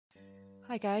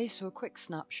Hi guys, so a quick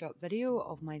snapshot video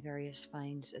of my various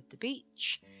finds at the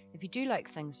beach. If you do like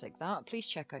things like that, please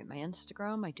check out my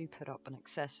Instagram. I do put up an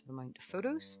excessive amount of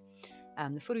photos.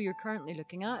 The photo you're currently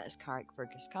looking at is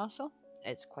Carrickfergus Castle.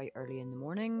 It's quite early in the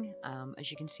morning. As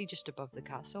you can see just above the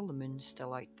castle, the moon's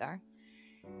still out there.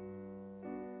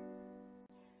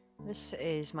 This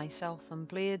is myself and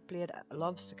Blade. Blade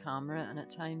loves the camera and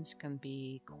at times can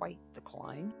be quite the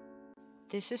clown.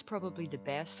 This is probably the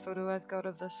best photo I've got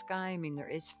of this guy. I mean, there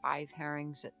is 5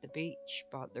 herrings at the beach,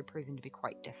 but they're proving to be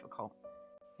quite difficult.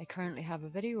 I currently have a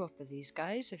video up of these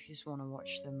guys if you just want to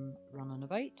watch them running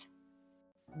about.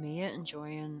 Mia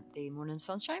enjoying the morning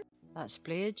sunshine. That's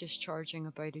Blade just charging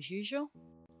about as usual.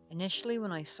 Initially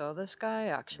when I saw this guy,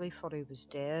 I actually thought he was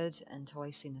dead until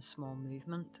I seen a small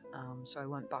movement, so I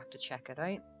went back to check it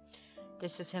out.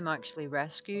 This is him actually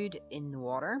rescued in the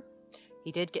water.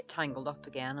 He did get tangled up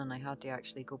again and I had to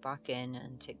actually go back in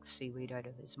and take the seaweed out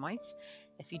of his mouth.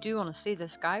 If you do want to see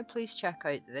this guy, please check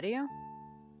out the video.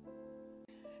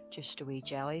 Just a wee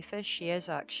jellyfish. He is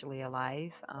actually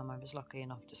alive. I was lucky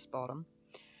enough to spot him.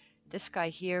 This guy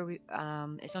here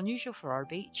is unusual for our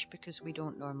beach because we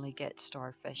don't normally get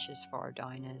starfish as far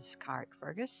down as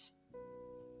Carrickfergus.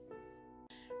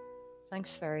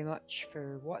 Thanks very much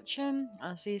for watching.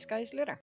 I'll see you guys later.